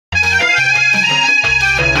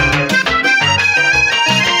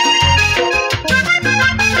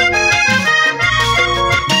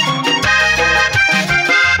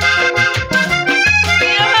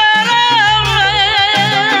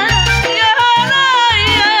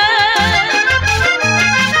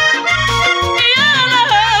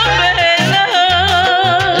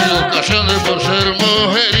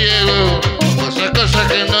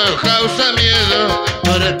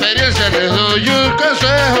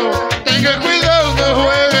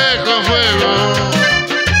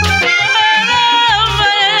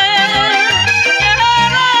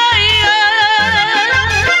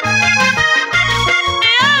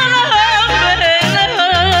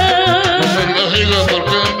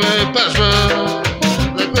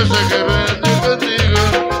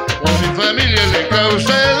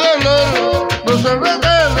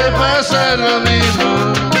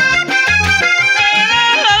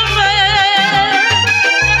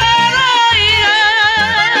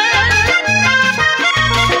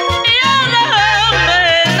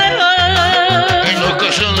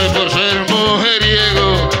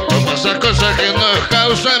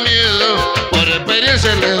causa miedo. Por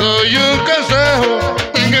experiencia les doy un consejo: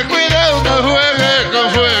 tenga cuidado, no juegue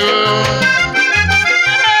con fuego.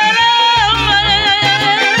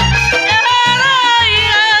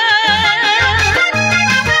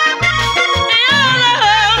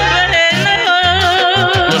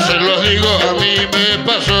 Yo se los digo, a mí me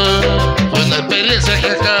pasó. Fue una experiencia que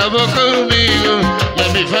acabó conmigo y a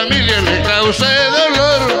mi familia le causé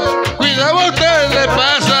dolor. Cuidado, a usted le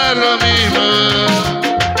pasa lo mismo.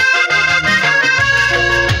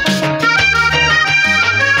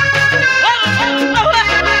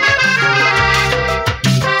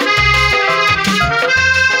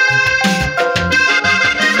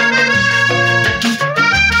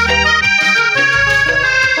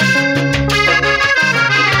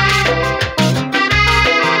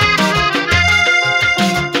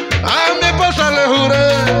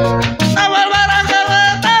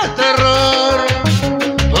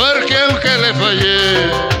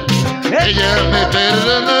 Ella me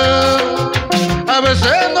perdonó. A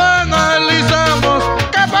veces no analizamos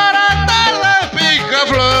que para andar de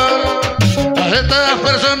picaflor a estas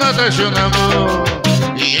personas traicionamos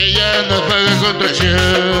y ella nos paga con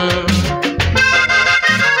traición.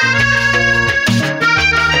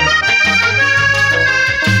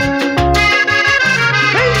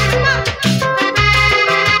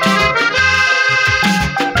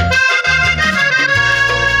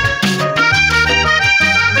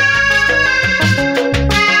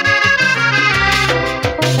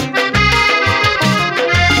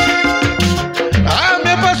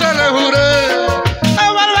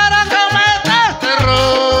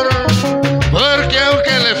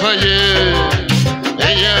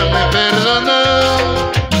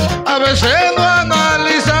 No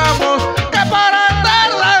analizamos que para andar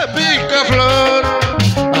de picaflor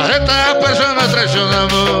a estas personas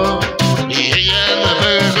traicionamos y ella nos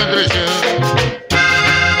pega con traición.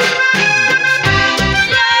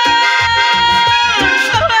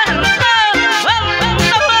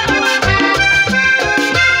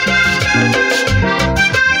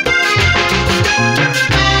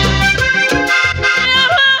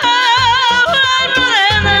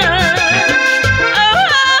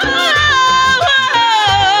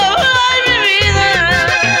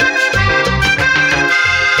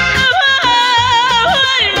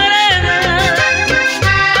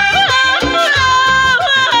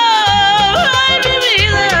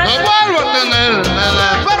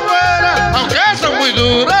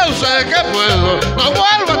 No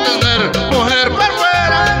vuelvo a tener mujer por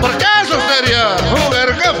fuera, porque eso sería jugar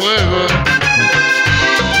con fuego.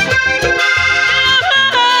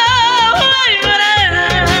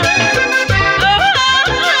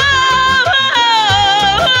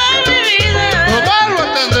 No vuelvo a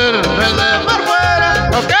tener nada por fuera,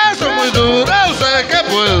 porque eso es muy duro, sé que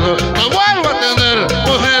puedo. No vuelvo a tener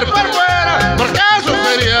mujer por fuera, porque eso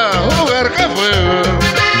sería jugar con fuego.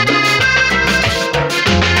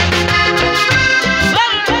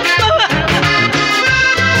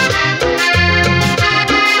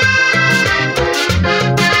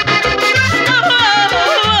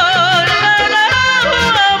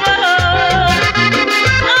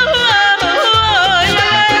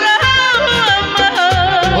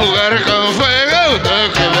 Jugar con fuego no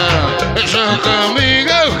quema, eso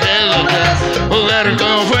conmigo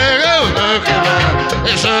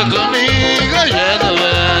ya no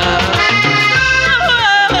va.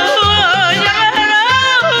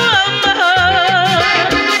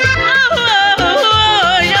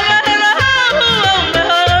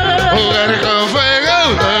 Jugar con fuego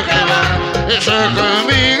no quema, eso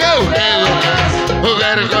conmigo ya no va.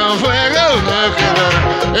 Jugar con fuego no quema,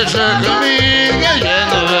 eso conmigo ya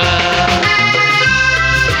no va.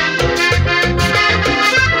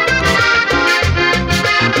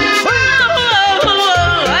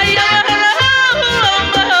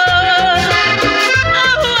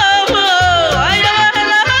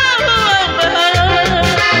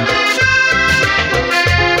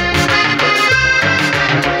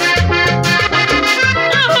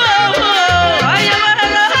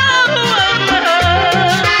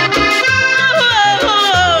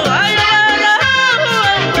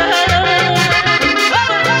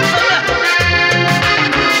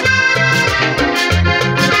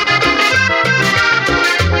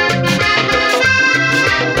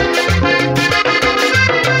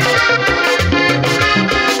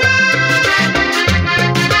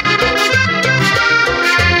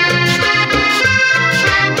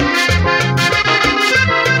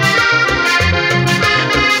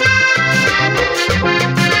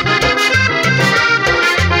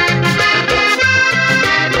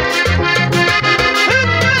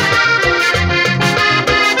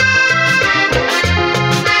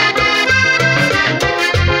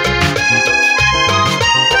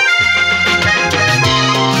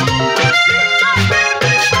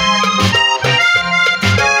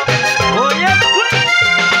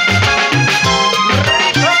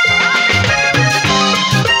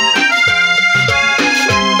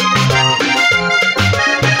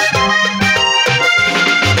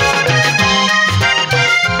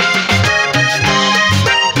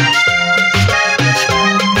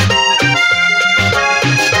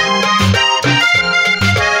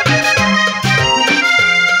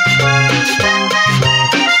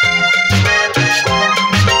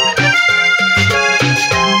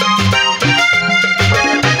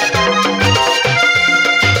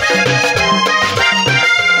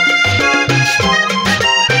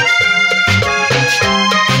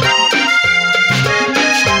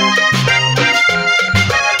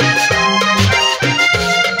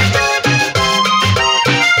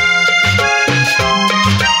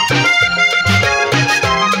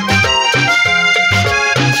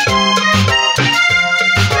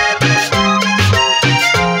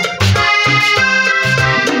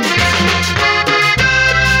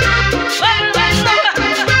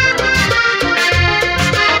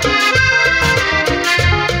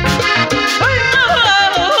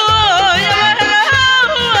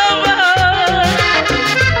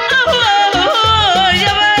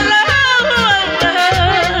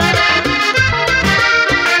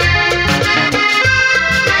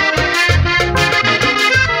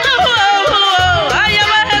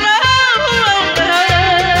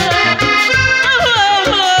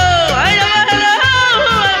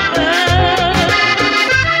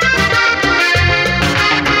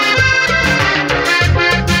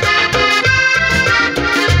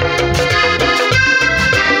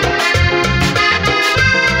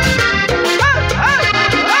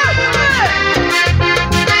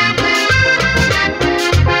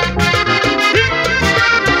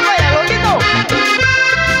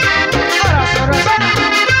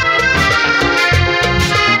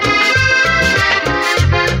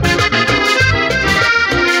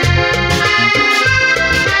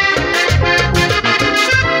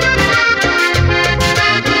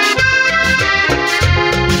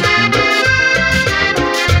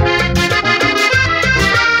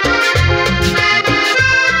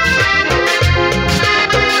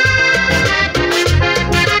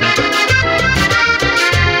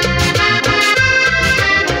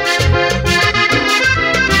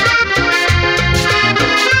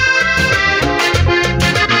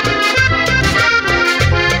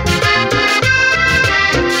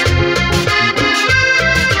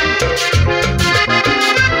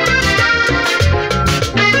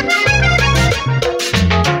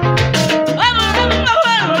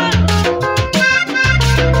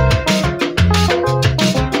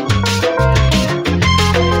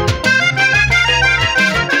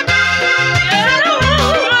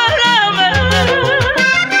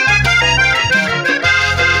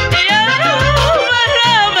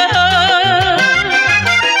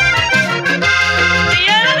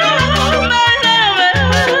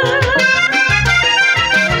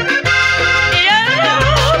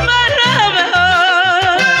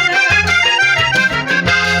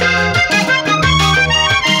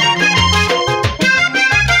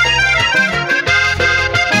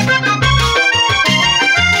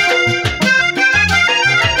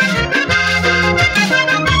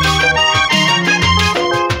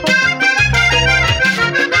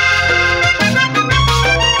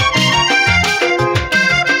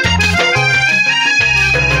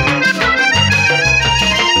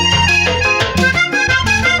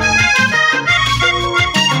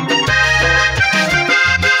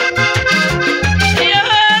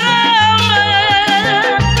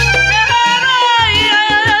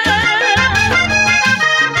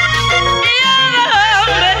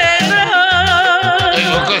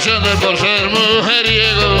 por ser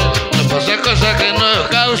mujeriego, nos pasa cosas que nos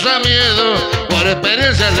causan miedo. Por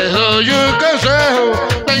experiencia les doy un consejo: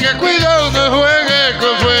 tenga cuidado, no juegue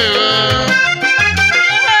con fuego.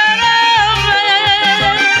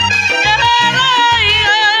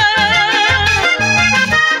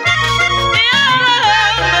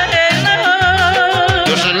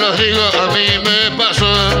 Yo se los digo, a mí me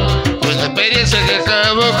pasó, fue una experiencia que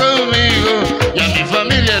acabó conmigo y a mi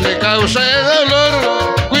familia le causa dolor.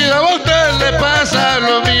 Cuidado, a usted le pasa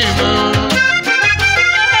lo mismo.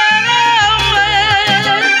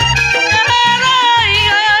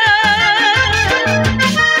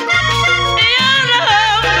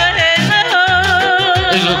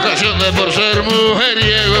 En ocasiones por ser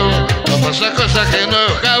mujeriego, no pasa cosas que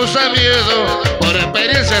nos causan miedo. Por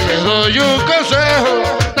experiencia les doy un consejo: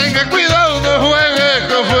 tenga cuidado, no juegue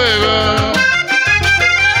con fuego.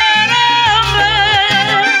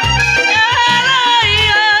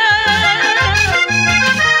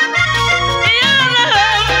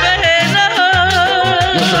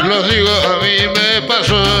 Yo se los digo, a mí me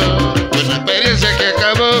pasó, fue una experiencia que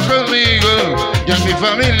acabó conmigo y a mi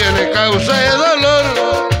familia le causa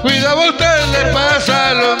dolor. Cuidado, a usted le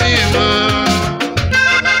pasa lo mismo.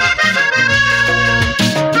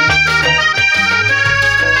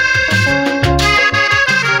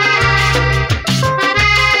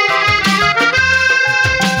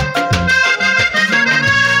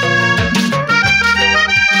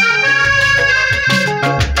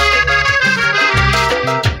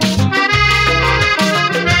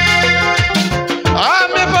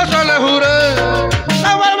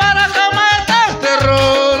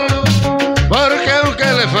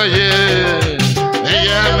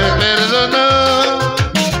 Ella me perdonó.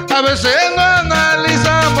 A veces no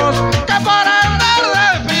analizamos que por andar de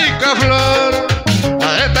picaflor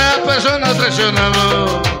a esta persona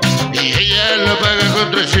traicionamos y ella lo paga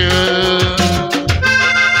con traición.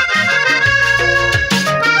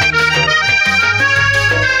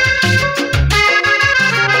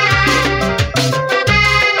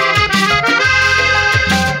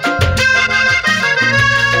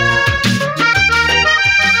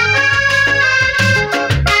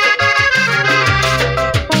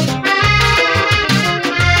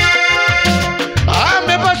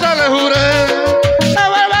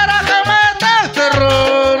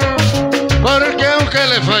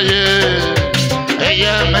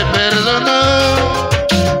 Ella me perdonó.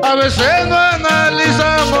 A veces no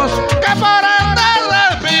analizamos que por andar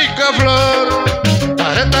de picaflor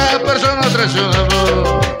a esta persona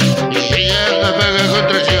traicionamos y ella me pega con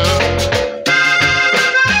traición.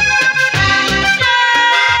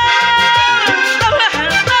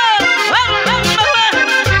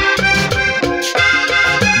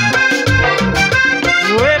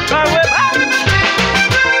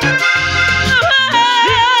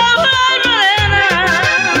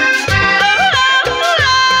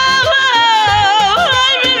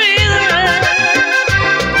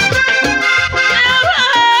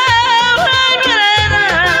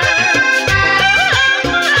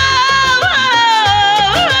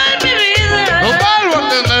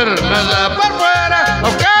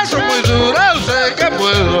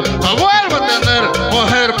 No vuelvo a tener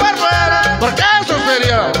mujer por fuera, porque eso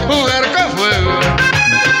sería jugar con fuego.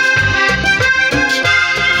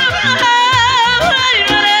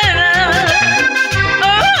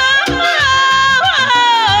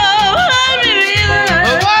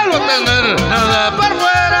 No vuelvo a tener nada por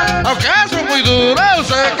fuera, aunque eso es muy duro,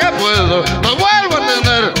 sé que puedo. No vuelvo a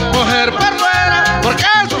tener mujer por fuera, porque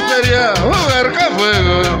eso sería jugar con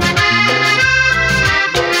fuego.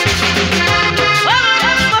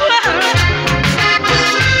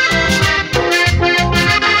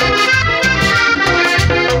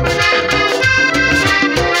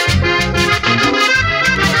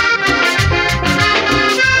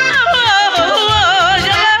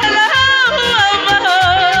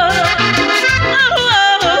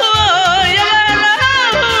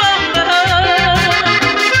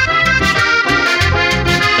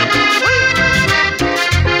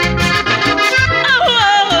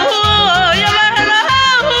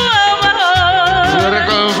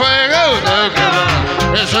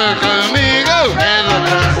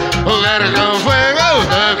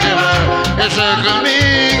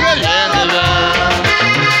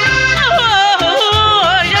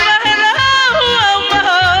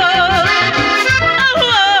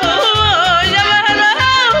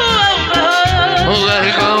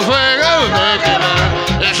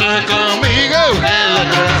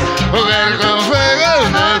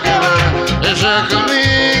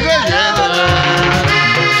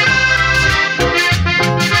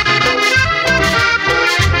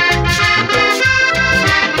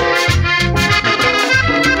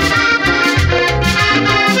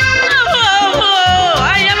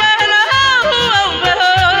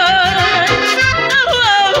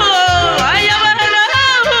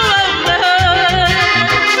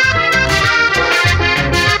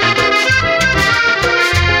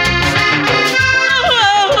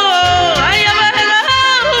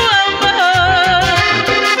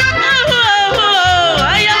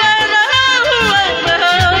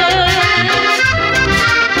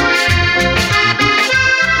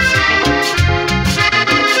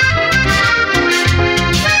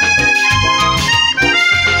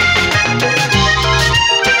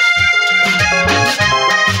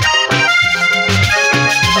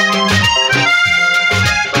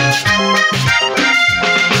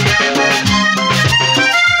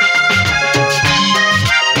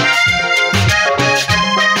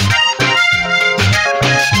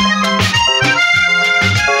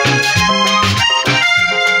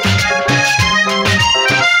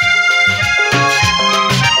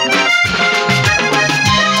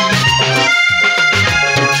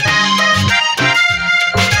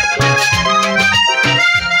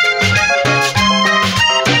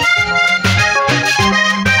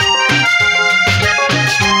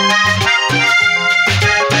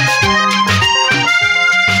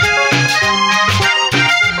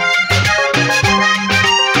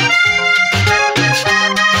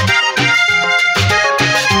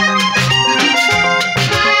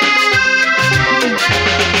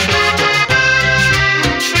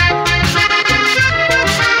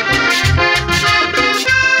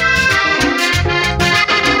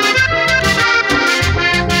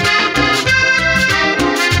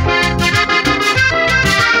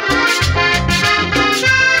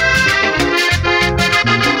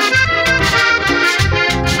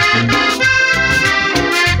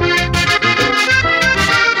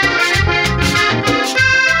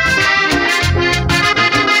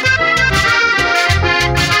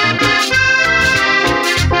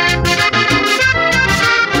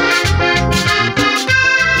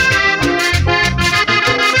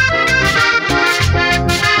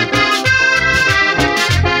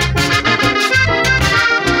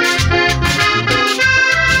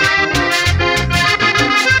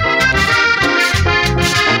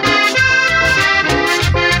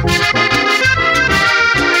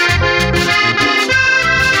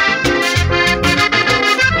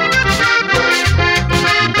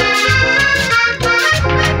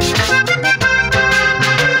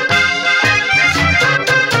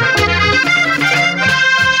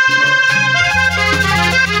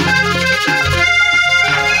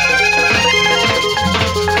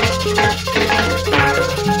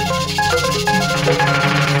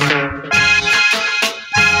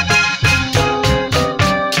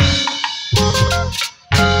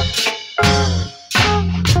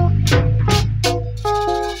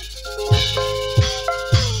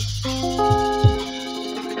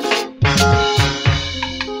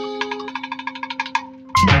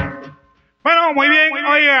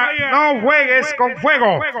 No juegues con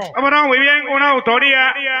fuego. Vámonos, muy bien, una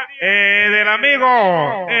autoría del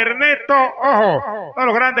amigo Ernesto Ojo, uno de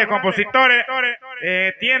los grandes compositores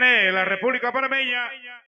tiene la República Panameña.